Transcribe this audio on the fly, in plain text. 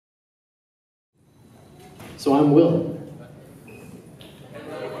So I'm Will.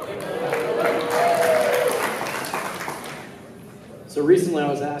 So recently I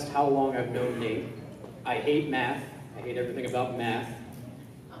was asked how long I've known Nate. I hate math. I hate everything about math.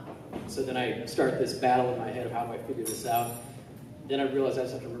 So then I start this battle in my head of how do I figure this out. Then I realized I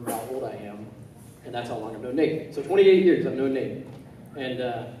just have to remember how old I am. And that's how long I've known Nate. So 28 years I've known Nate. And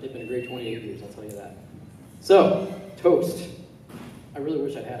it's been a great 28 years, I'll tell you that. So, toast. I really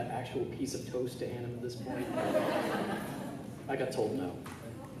wish I had an actual piece of toast to hand him at this point. I got told no.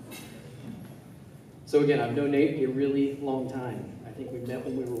 So again, I've known Nate a really long time. I think we met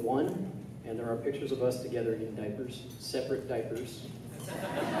when we were 1, and there are pictures of us together in diapers, separate diapers.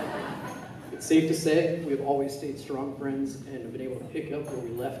 It's safe to say we've always stayed strong friends and have been able to pick up where we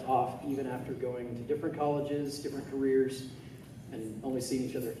left off even after going to different colleges, different careers, and only seeing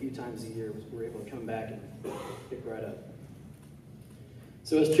each other a few times a year. We're able to come back and pick right up.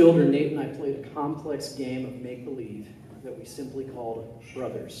 So as children, Nate and I played a complex game of make-believe that we simply called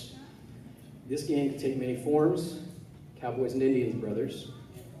brothers. This game could take many forms: Cowboys and Indians brothers,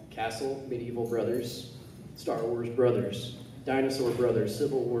 Castle, medieval brothers, Star Wars brothers, Dinosaur brothers,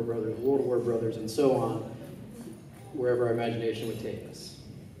 Civil War brothers, World War brothers, and so on, wherever our imagination would take us.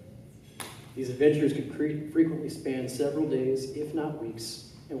 These adventures could frequently span several days, if not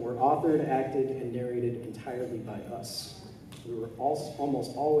weeks, and were authored, acted, and narrated entirely by us. We were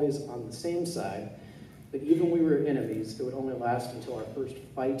almost always on the same side, but even when we were enemies, it would only last until our first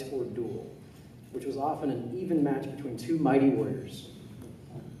fight or duel, which was often an even match between two mighty warriors.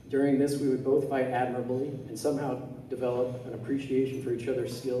 During this, we would both fight admirably and somehow develop an appreciation for each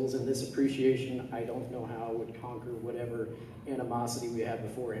other's skills, and this appreciation, I don't know how, would conquer whatever animosity we had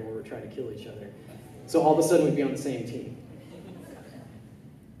beforehand where we were trying to kill each other. So all of a sudden, we'd be on the same team.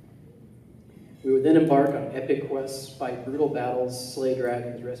 We would then embark on epic quests, fight brutal battles, slay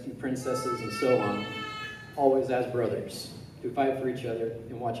dragons, rescue princesses, and so on, always as brothers, who fight for each other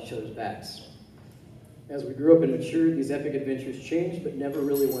and watch each other's backs. As we grew up and matured, these epic adventures changed but never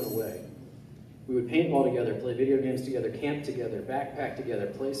really went away. We would paintball together, play video games together, camp together, backpack together,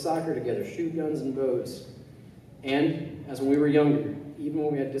 play soccer together, shoot guns and bows. And as when we were younger, even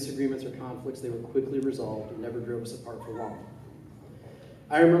when we had disagreements or conflicts, they were quickly resolved and never drove us apart for long.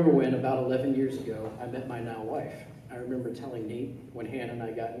 I remember when, about 11 years ago, I met my now wife. I remember telling Nate when Hannah and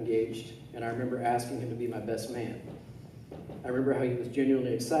I got engaged, and I remember asking him to be my best man. I remember how he was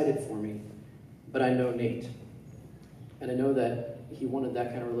genuinely excited for me, but I know Nate. And I know that he wanted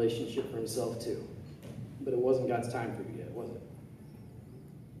that kind of relationship for himself too. But it wasn't God's time for you yet, was it?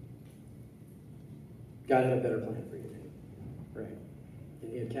 God had a better plan for you, Nate. Right? And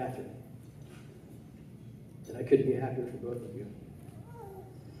he had Kathryn. And I couldn't be happier for both of you.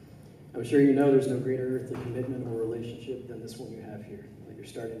 I'm sure you know there's no greater earthly commitment or relationship than this one you have here, that you're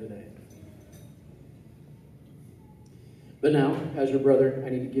starting today. But now, as your brother, I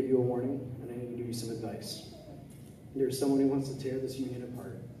need to give you a warning, and I need to give you some advice. There's someone who wants to tear this union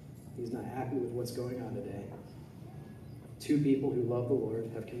apart. He's not happy with what's going on today. Two people who love the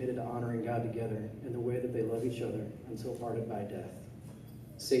Lord have committed to honoring God together in the way that they love each other until parted by death.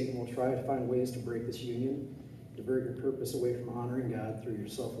 Satan will try to find ways to break this union, divert your purpose away from honoring God through your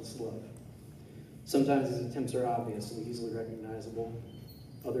selfless love. Sometimes these attempts are obvious and easily recognizable.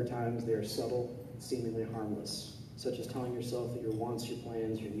 Other times they are subtle, seemingly harmless, such as telling yourself that your wants, your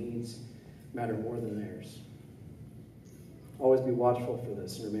plans, your needs matter more than theirs. Always be watchful for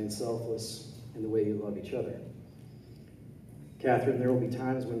this and remain selfless in the way you love each other. Kathryn, there will be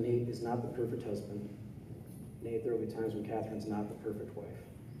times when Nate is not the perfect husband. Nate, there will be times when Kathryn's not the perfect wife.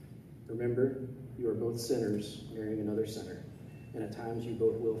 Remember, you are both sinners marrying another sinner, and at times you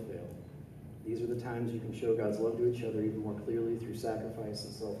both will fail. These are the times you can show God's love to each other even more clearly through sacrifice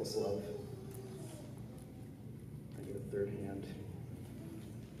and selfless love. I give a third hand.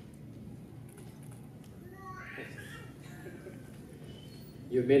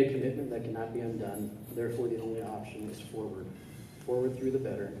 You have made a commitment that cannot be undone. Therefore, the only option is forward. Forward through the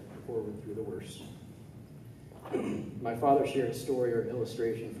better, forward through the worse. My father shared a story or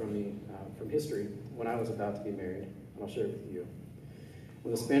illustration from me from history when I was about to be married, and I'll share it with you.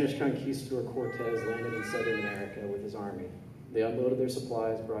 When the Spanish conquistador Cortez landed in Southern America with his army, they unloaded their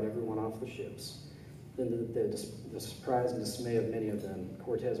supplies, brought everyone off the ships. Then, to the surprise and dismay of many of them,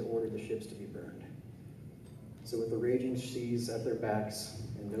 Cortez ordered the ships to be burned. So with the raging seas at their backs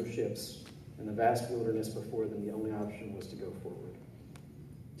and no ships, and the vast wilderness before them, the only option was to go forward.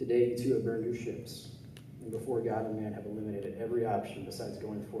 Today, you two have burned your ships, and before God and man have eliminated every option besides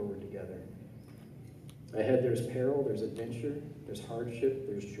going forward together. Ahead there's peril, there's adventure, there's hardship,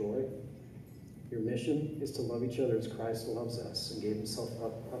 there's joy. Your mission is to love each other as Christ loves us and gave himself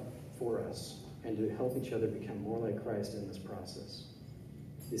up for us. and to help each other become more like Christ in this process.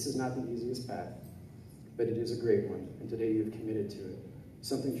 This is not the easiest path, but it is a great one, and today you've committed to it.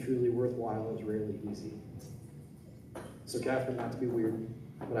 Something truly worthwhile is rarely easy. So Kathryn, not to be weird,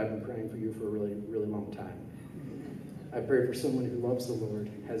 but I've been praying for you for a really, really long time. I pray for someone who loves the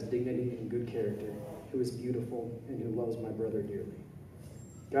Lord, has dignity and good character, who is beautiful, and who loves my brother dearly.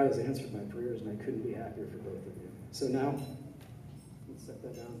 God has answered my prayers, and I couldn't be happier for both of you. So now, let's set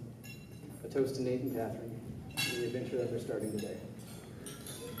that down. A toast to Nate and Kathryn and the adventure that they're starting today.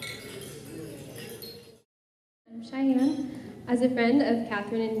 I'm Cheyenne. As a friend of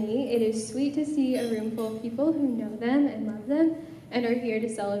Kathryn and Nate, it is sweet to see a room full of people who know them and love them and are here to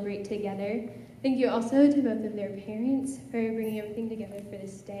celebrate together. Thank you also to both of their parents for bringing everything together for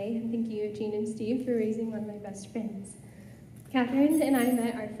this day. And thank you, Jean and Steve, for raising one of my best friends. Kathryn and I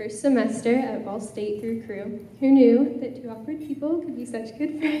met our first semester at Ball State through Crew. Who knew that two awkward people could be such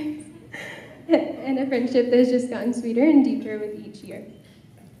good friends? And a friendship that has just gotten sweeter and deeper with each year.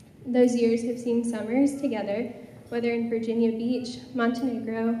 Those years have seen summers together, whether in Virginia Beach,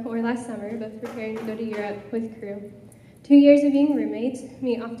 Montenegro, or last summer, both preparing to go to Europe with Crew. 2 years of being roommates,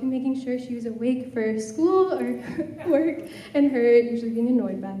 me often making sure she was awake for school or work, and her usually being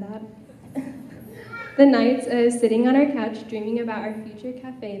annoyed by that. The nights sitting on our couch dreaming about our future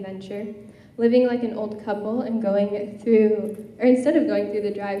cafe venture, living like an old couple and instead of going through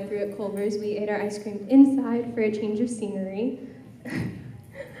the drive-thru at Culver's, we ate our ice cream inside for a change of scenery.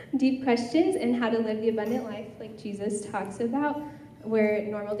 Deep questions and how to live the abundant life like Jesus talks about were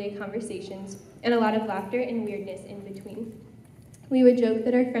normal day conversations, and a lot of laughter and weirdness in between. We would joke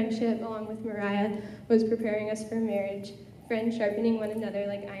that our friendship, along with Mariah, was preparing us for marriage, friends sharpening one another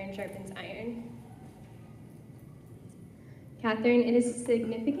like iron sharpens iron. Kathryn, it is a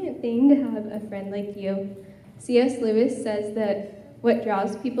significant thing to have a friend like you. C.S. Lewis says that what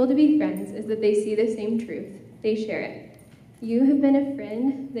draws people to be friends is that they see the same truth. They share it. You have been a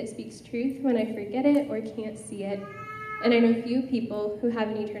friend that speaks truth when I forget it or can't see it. And I know few people who have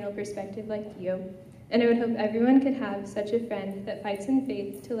an eternal perspective like you. And I would hope everyone could have such a friend that fights in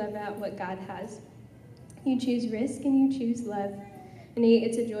faith to live out what God has. You choose risk and you choose love. And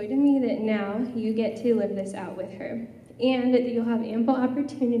it's a joy to me that now you get to live this out with her. And that you'll have ample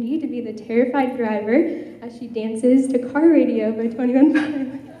opportunity to be the terrified driver as she dances to Car Radio by 21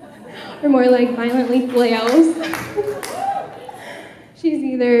 Pilots, or more like violently flails. She's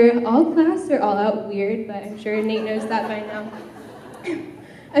either all class or all out weird, but I'm sure Nate knows that by now.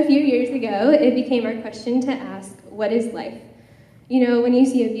 A few years ago, it became our question to ask, what is life? You know, when you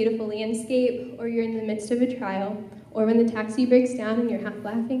see a beautiful landscape, or you're in the midst of a trial, or when the taxi breaks down and you're half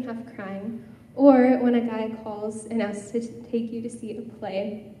laughing, half crying, or when a guy calls and asks to take you to see a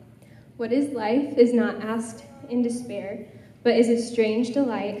play. What is life is not asked in despair, but is a strange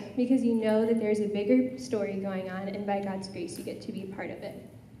delight because you know that there's a bigger story going on, and by God's grace you get to be part of it.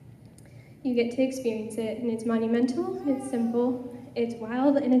 You get to experience it, and it's monumental, it's simple, it's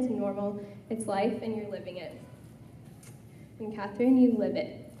wild, and it's normal. It's life, and you're living it. And Kathryn, you live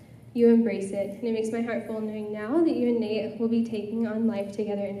it. You embrace it, and it makes my heart full knowing now that you and Nate will be taking on life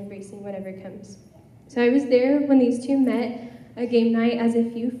together and embracing whatever comes. So I was there when these two met a game night as a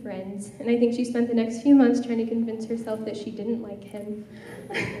few friends, and I think she spent the next few months trying to convince herself that she didn't like him.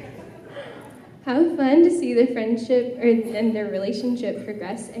 How fun to see their friendship and their relationship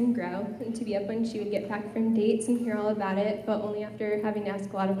progress and grow, and to be up when she would get back from dates and hear all about it, but only after having to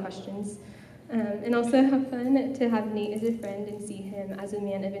ask a lot of questions. And also how fun to have Nate as a friend and see him as a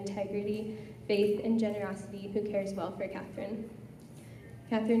man of integrity, faith, and generosity who cares well for Kathryn.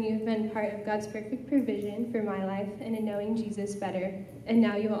 Kathryn, you have been part of God's perfect provision for my life and in knowing Jesus better, and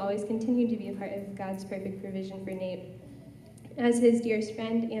now you will always continue to be a part of God's perfect provision for Nate. As his dearest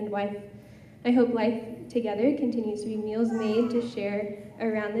friend and wife, I hope life together continues to be meals made to share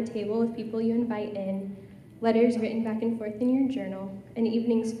around the table with people you invite in, letters written back and forth in your journal, and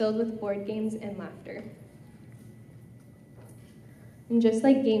evenings filled with board games and laughter. And just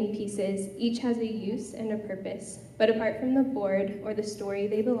like game pieces, each has a use and a purpose, but apart from the board or the story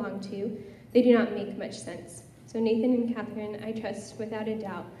they belong to, they do not make much sense. So Nathan and Kathryn, I trust without a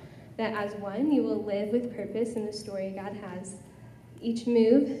doubt that as one, you will live with purpose in the story God has. Each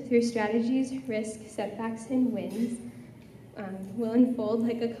move, through strategies, risks, setbacks, and wins, will unfold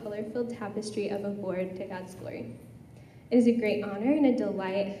like a color-filled tapestry of a board to God's glory. It is a great honor and a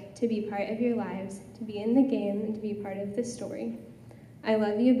delight to be part of your lives, to be in the game, and to be part of the story. I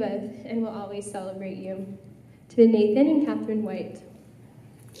love you both and will always celebrate you. To Nathan and Kathryn White.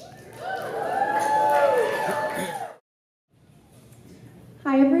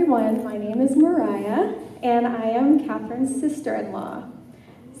 Hi everyone, my name is Mariah, and I am Kathryn's sister-in-law.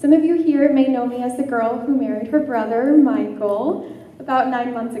 Some of you here may know me as the girl who married her brother, Michael, about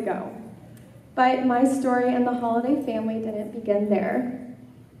 9 months ago. But my story and the Holiday family didn't begin there.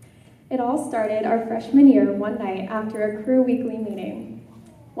 It all started our freshman year one night after a crew weekly meeting.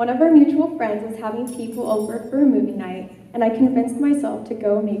 One of our mutual friends was having people over for a movie night, and I convinced myself to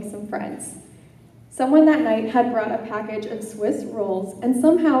go make some friends. Someone that night had brought a package of Swiss rolls, and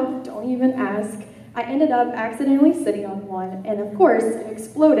somehow, don't even ask, I ended up accidentally sitting on one, and of course, it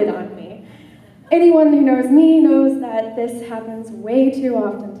exploded on me. Anyone who knows me knows that this happens way too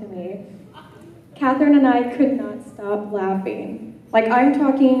often to me. Kathryn and I could not stop laughing. Like, I'm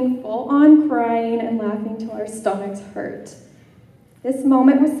talking full-on crying and laughing till our stomachs hurt. This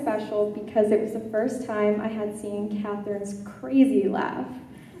moment was special because it was the first time I had seen Kathryn's crazy laugh.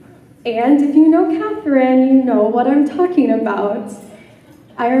 And if you know Kathryn, you know what I'm talking about.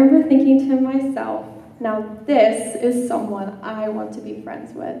 I remember thinking to myself, now this is someone I want to be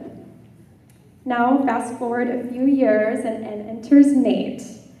friends with. Now, fast forward a few years and enters Nate.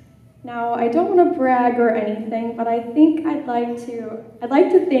 Now, I don't want to brag or anything, but I think I'd like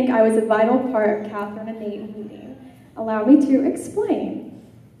to think I was a vital part of Kathryn and Nate meeting. Allow me to explain.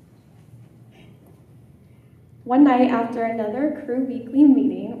 One night after another crew weekly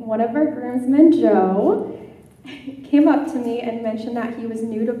meeting, one of our groomsmen, Joe, came up to me and mentioned that he was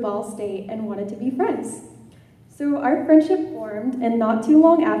new to Ball State and wanted to be friends. So our friendship formed, and not too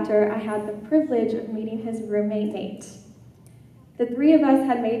long after, I had the privilege of meeting his roommate, Nate. The three of us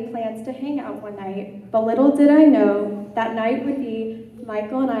had made plans to hang out one night, but little did I know that night would be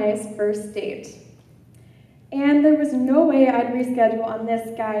Michael and I's first date. And there was no way I'd reschedule on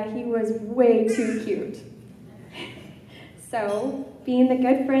this guy. He was way too cute. So, being the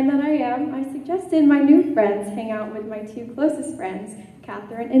good friend that I am, I suggested my new friends hang out with my two closest friends,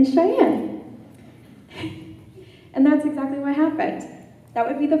 Kathryn and Cheyenne. And that's exactly what happened. That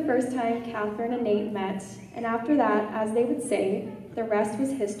would be the first time Kathryn and Nate met, and after that, as they would say, the rest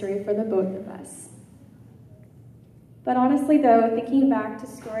was history for the both of us. But honestly though, thinking back to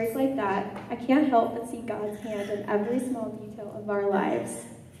stories like that, I can't help but see God's hand in every small detail of our lives.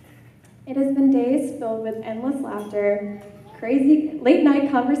 It has been days filled with endless laughter, crazy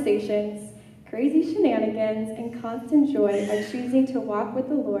late-night conversations, crazy shenanigans, and constant joy by choosing to walk with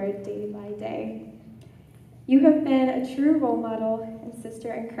the Lord day by day. You have been a true role model and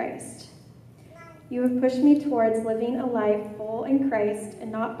sister in Christ. You have pushed me towards living a life full in Christ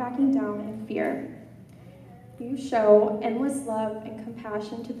and not backing down in fear. You show endless love and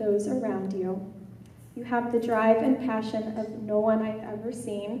compassion to those around you. You have the drive and passion of no one I've ever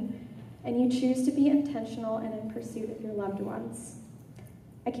seen, and you choose to be intentional and in pursuit of your loved ones.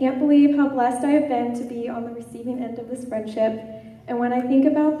 I can't believe how blessed I have been to be on the receiving end of this friendship, and when I think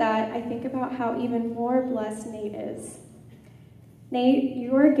about that, I think about how even more blessed Nate is. Nate,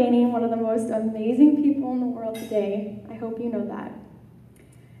 you are gaining one of the most amazing people in the world today. I hope you know that.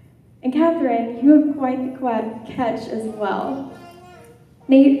 And Kathryn, you have quite the catch as well.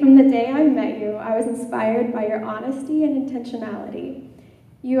 Nate, from the day I met you, I was inspired by your honesty and intentionality.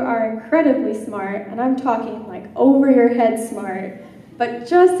 You are incredibly smart, and I'm talking like over your head smart, but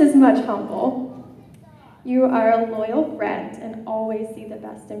just as much humble. You are a loyal friend and always see the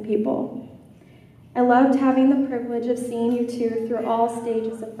best in people. I loved having the privilege of seeing you two through all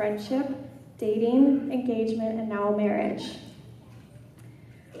stages of friendship, dating, engagement, and now marriage.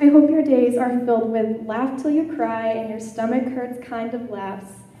 I hope your days are filled with laugh till you cry and your stomach hurts kind of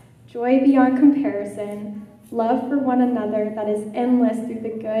laughs, joy beyond comparison, love for one another that is endless through the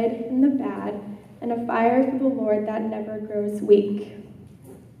good and the bad, and a fire for the Lord that never grows weak.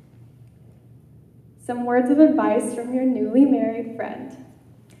 Some words of advice from your newly married friend.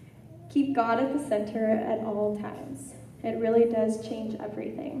 Keep God at the center at all times. It really does change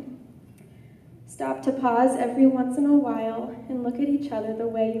everything. Stop to pause every once in a while and look at each other the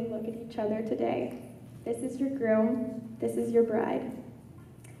way you look at each other today. This is your groom, this is your bride.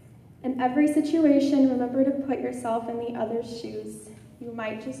 In every situation, remember to put yourself in the other's shoes. You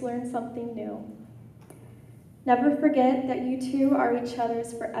might just learn something new. Never forget that you two are each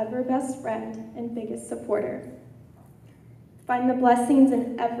other's forever best friend and biggest supporter. Find the blessings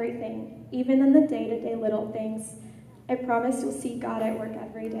in everything, even in the day-to-day little things. I promise you'll see God at work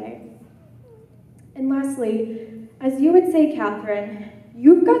every day. And lastly, as you would say, Kathryn,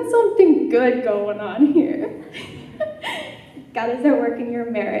 you've got something good going on here. God is at work in your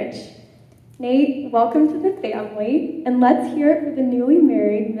marriage. Nate, welcome to the family, and let's hear it for the newly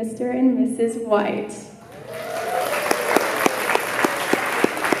married Mr. and Mrs. White.